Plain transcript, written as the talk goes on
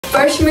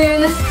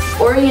freshman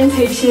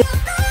orientation.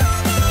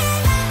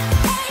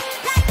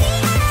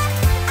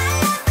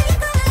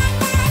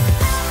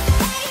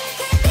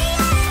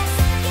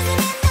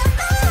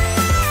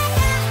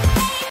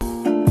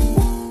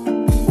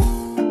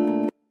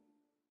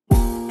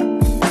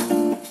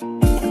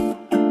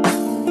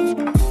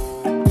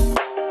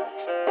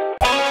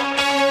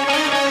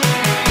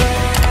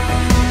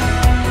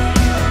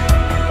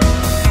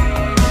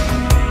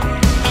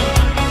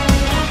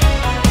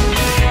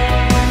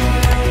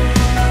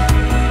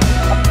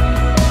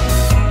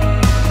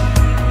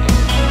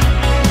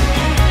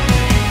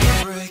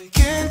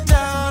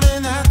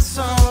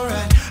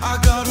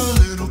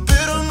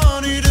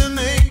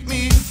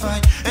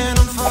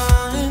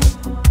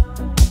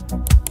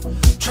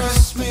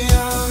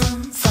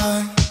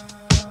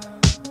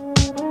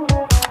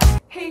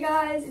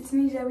 It's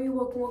me, Genevieve.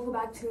 Welcome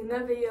back to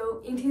another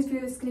video. In today's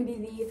video, it's going to be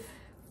the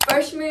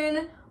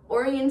freshman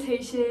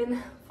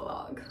orientation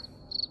vlog.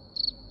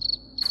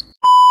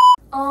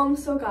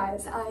 So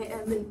guys, I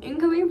am an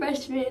incoming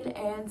freshman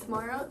and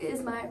tomorrow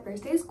is my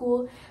first day of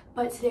school,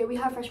 but today we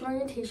have freshman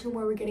orientation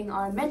where we're getting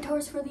our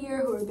mentors for the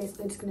year who are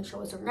basically just going to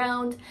show us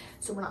around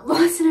so we're not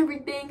lost and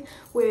everything,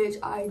 which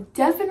I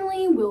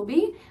definitely will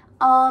be.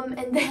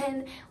 And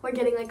then we're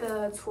getting like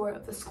a tour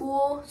of the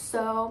school.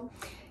 So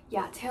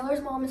yeah,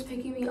 Taylor's mom is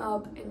picking me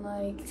up in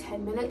like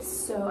 10 minutes,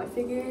 so I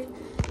figured,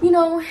 you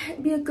know,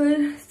 it'd be a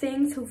good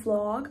thing to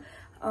vlog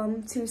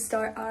to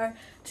start our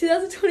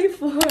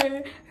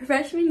 2024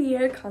 freshman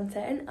year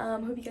content.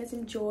 Hope you guys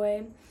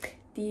enjoy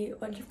the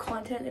bunch of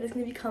content that is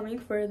going to be coming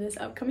for this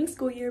upcoming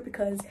school year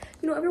because,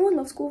 you know, everyone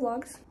loves school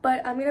vlogs.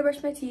 But I'm going to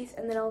brush my teeth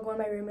and then I'll go in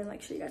my room and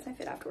like show you guys my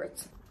fit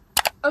afterwards.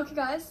 Okay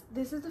guys,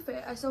 this is the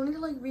fit. I still need to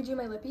like redo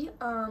my lippy.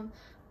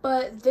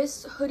 But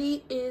this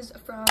hoodie is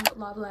from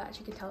Lava, as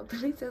you can tell, it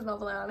really says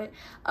Lava on it.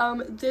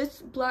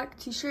 This black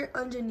t-shirt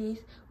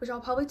underneath, which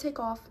I'll probably take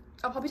off.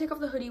 I'll probably take off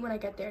the hoodie when I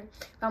get there.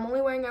 But I'm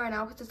only wearing it right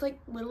now because it's like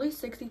literally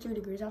 63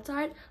 degrees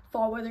outside.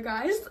 Fall weather,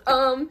 guys.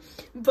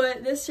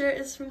 But this shirt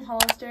is from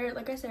Hollister.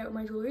 Like I said,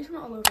 my jewelry is from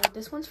all over.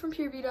 This one's from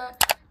Pure Vita,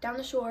 Down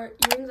the Shore.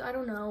 Earrings, I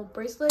don't know.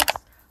 Bracelets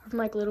are from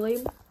like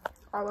literally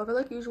all over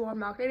like usual. I'm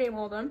not gonna name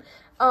all of them.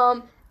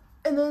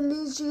 And then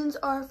these jeans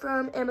are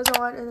from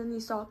Amazon, and then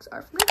these socks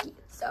are from Nike.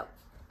 So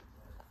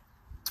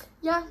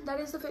yeah, that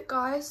is the fit,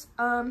 guys.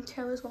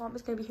 Taylor's mom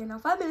is gonna be here in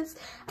 5 minutes.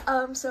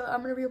 So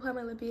I'm gonna reapply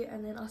my lippy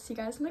and then I'll see you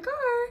guys in the car.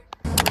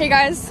 Hey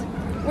guys,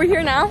 we're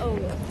here now. Oh,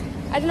 yeah.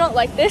 I do not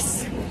like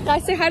this.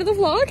 Guys, say hi to the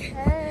vlog.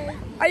 Hey.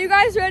 Are you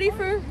guys ready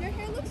for? Your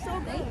hair looks so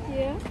good.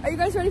 Yeah. Are you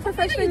guys ready for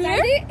freshman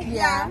year?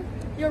 Yeah.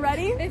 You're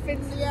ready? If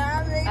it's maybe.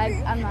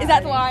 I'm not. Is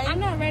that why? I'm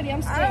not ready.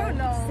 I'm scared. I don't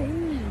know.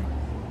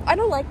 I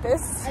don't like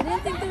this. I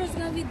didn't think there was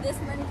gonna be this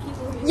many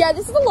people here. Yeah,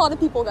 this is a lot of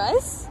people,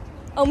 guys.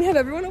 We have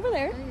everyone over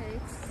there. Okay.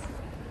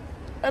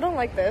 I don't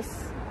like this.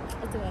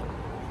 Let's do it.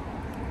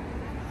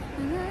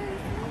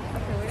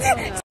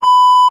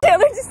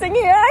 Taylor just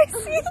singing it, I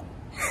see.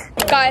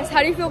 Guys,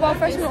 how do you feel about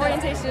freshman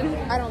orientation?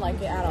 I don't like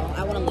it at all.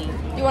 I want to leave.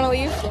 You want to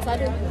leave? Yes, I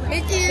do.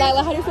 Me too.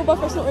 Lila, how do you feel about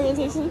freshman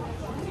orientation?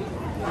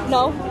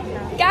 No?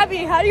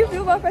 Gabby, how do you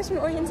feel about freshman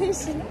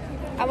orientation?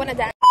 I want to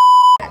die.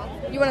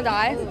 You want to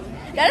die?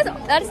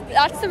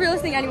 That's the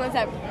realest thing anyone's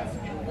ever.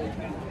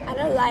 I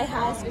don't like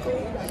high school.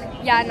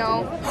 Yeah,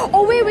 no.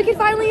 Oh wait, we can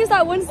finally use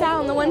that one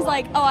sound. The one's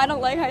like, oh, I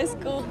don't like high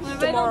school.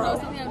 Tomorrow.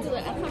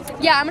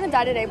 Yeah, I'm gonna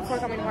die today before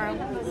coming tomorrow.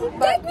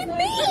 But with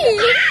me.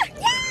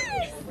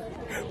 Yes.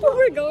 Well,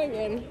 we're going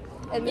in.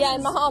 And yeah,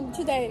 in Maham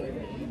today.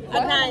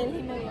 At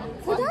 9.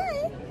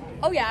 Today?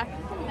 Oh yeah.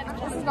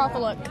 This is not the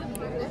look.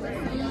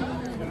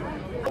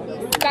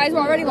 Guys,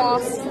 we're already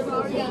lost.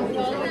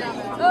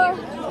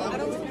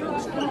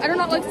 I do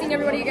not like seeing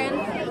everybody again.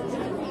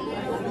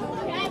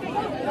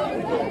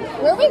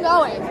 Where are we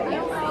going?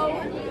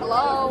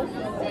 Hello?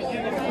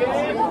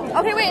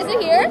 Okay, wait, is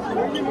it here?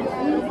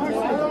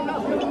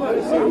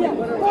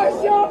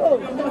 Marshall!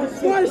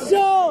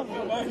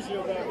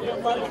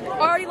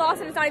 Already lost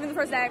and it's not even the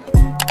first day.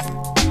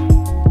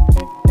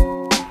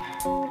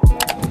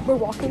 We're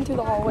walking through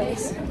the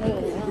hallways.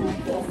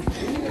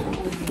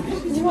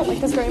 You don't like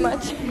this very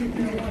much.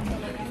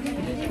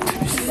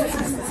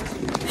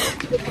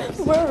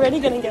 We're already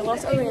gonna get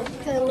lost over here.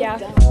 Yeah.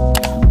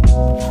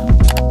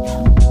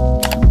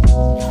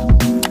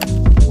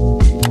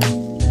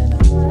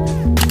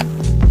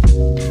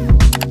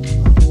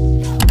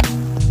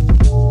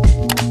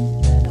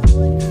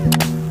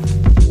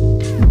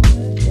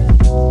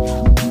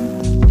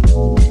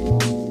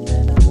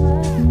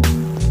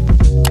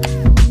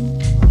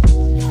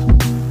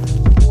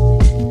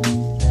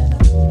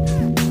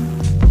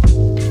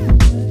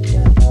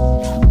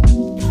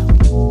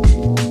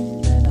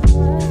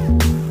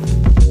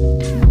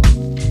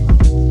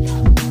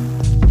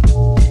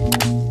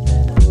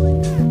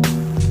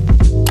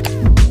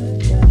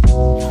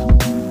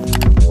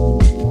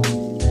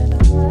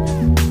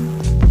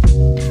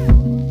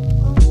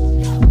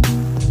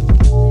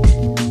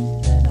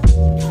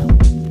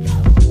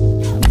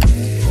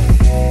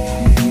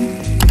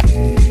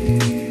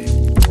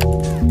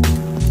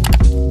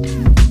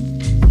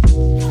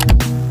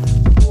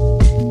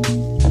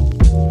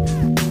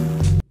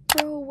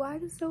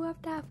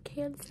 have to have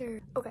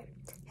cancer. Okay,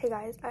 hey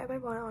guys, I have my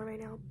bonnet on right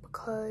now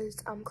because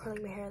I'm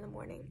curling my hair in the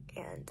morning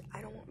and I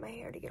don't want my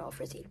hair to get all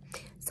frizzy,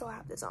 so I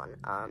have this on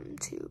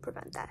to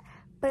prevent that.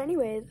 But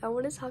anyways, I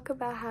want to talk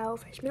about how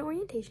freshman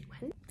orientation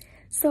went.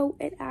 So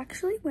it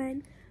actually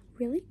went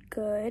really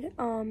good.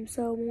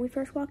 So when we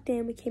first walked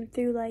in, we came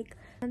through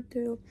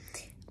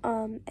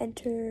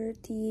enter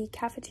the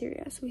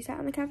cafeteria. So we sat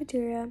in the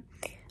cafeteria.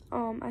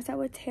 I sat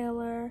with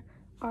Taylor,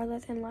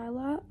 Arleth, and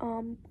Lila,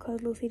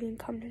 because Lucy didn't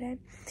come today.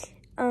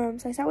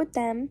 So I sat with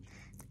them,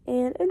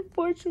 and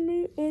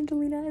unfortunately,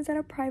 Angelina is at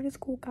a private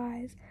school,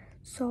 guys.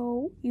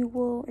 So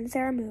and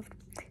Sarah moved.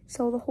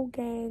 So the whole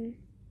gang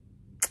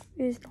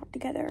is not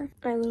together.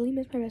 I literally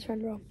miss my best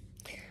friend, bro.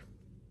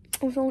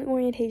 It was only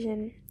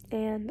orientation,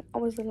 and I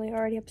was literally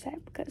already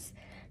upset because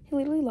I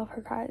literally love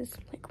her, guys.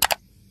 Like,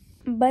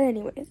 but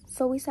anyways,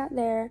 so we sat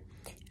there,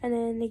 and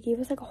then they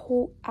gave us like a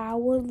whole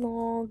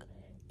hour-long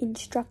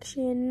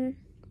instruction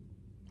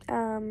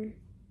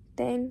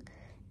thing,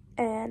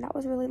 and that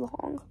was really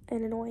long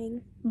and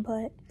annoying,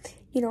 but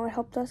you know, it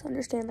helped us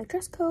understand like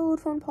dress code,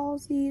 phone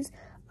policies.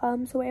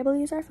 So we're able to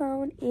use our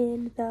phone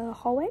in the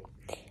hallway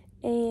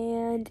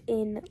and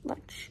in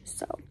lunch,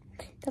 so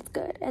that's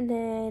good. And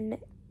then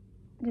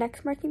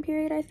next marking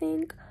period, I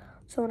think,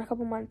 so in a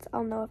couple months,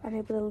 I'll know if I'm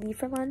able to leave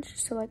for lunch,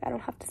 so like I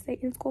don't have to stay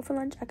in school for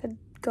lunch. I could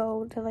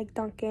go to like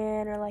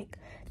Dunkin' or like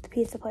the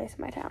pizza place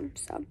in my town,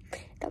 so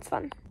that's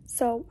fun.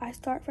 So I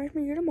start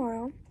freshman year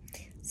tomorrow,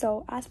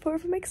 so as for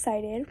if I'm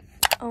excited,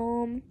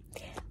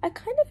 I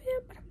kind of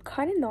am, but I'm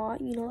kind of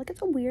not, you know, like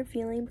it's a weird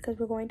feeling because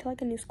we're going to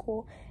like a new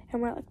school and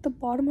we're at like the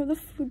bottom of the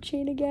food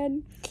chain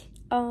again.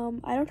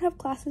 I don't have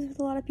classes with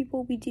a lot of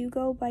people. We do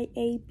go by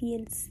A, B,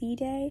 and C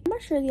day. I'm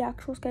not sure the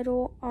actual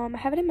schedule. I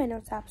have it in my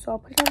notes app, so I'll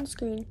put it on the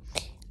screen.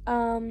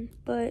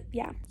 But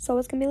yeah, so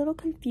it's gonna be a little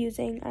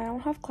confusing. I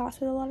don't have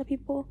class with a lot of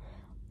people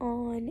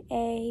on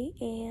A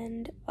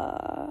and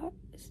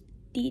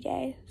D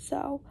day,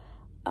 so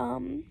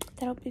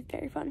that'll be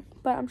very fun.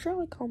 But I'm sure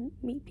like I'll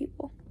meet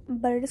people.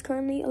 But it is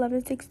currently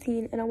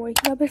 11:16 and I'm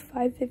waking up at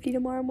 5:50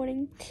 tomorrow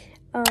morning.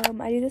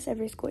 I do this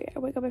every school year. I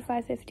wake up at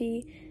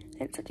 5:50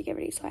 and start to get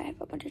ready, so I have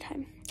a bunch of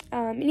time.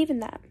 And even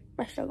that,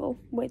 I struggle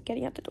with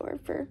getting out the door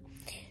for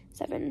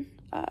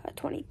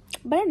 7:20.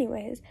 But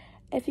anyways,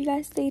 if you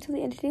guys stay till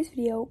the end of today's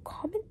video,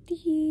 comment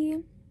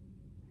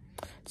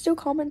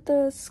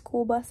the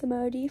school bus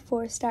emoji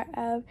for start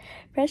of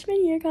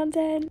freshman year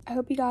content. I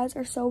hope you guys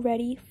are so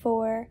ready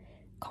for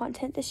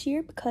content this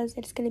year because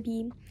it's gonna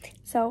be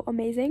so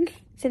amazing.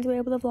 Since we're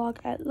able to vlog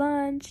at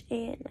lunch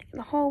and like in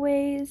the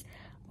hallways,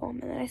 and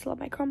then I still have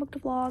my Chromebook to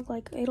vlog,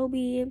 like it'll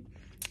be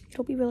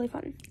really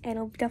fun, and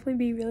it'll definitely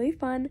be really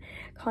fun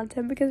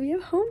content because we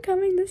have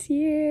homecoming this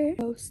year.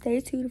 So stay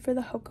tuned for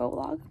the Hoko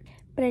vlog.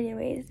 But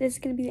anyways, this is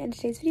gonna be the end of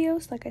today's video.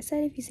 So like I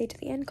said, if you stay to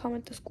the end,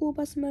 comment the school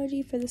bus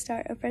emoji for the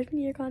start of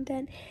freshman year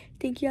content.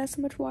 Thank you guys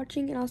so much for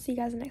watching, and I'll see you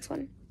guys in the next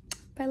one.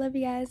 Bye, love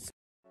you guys.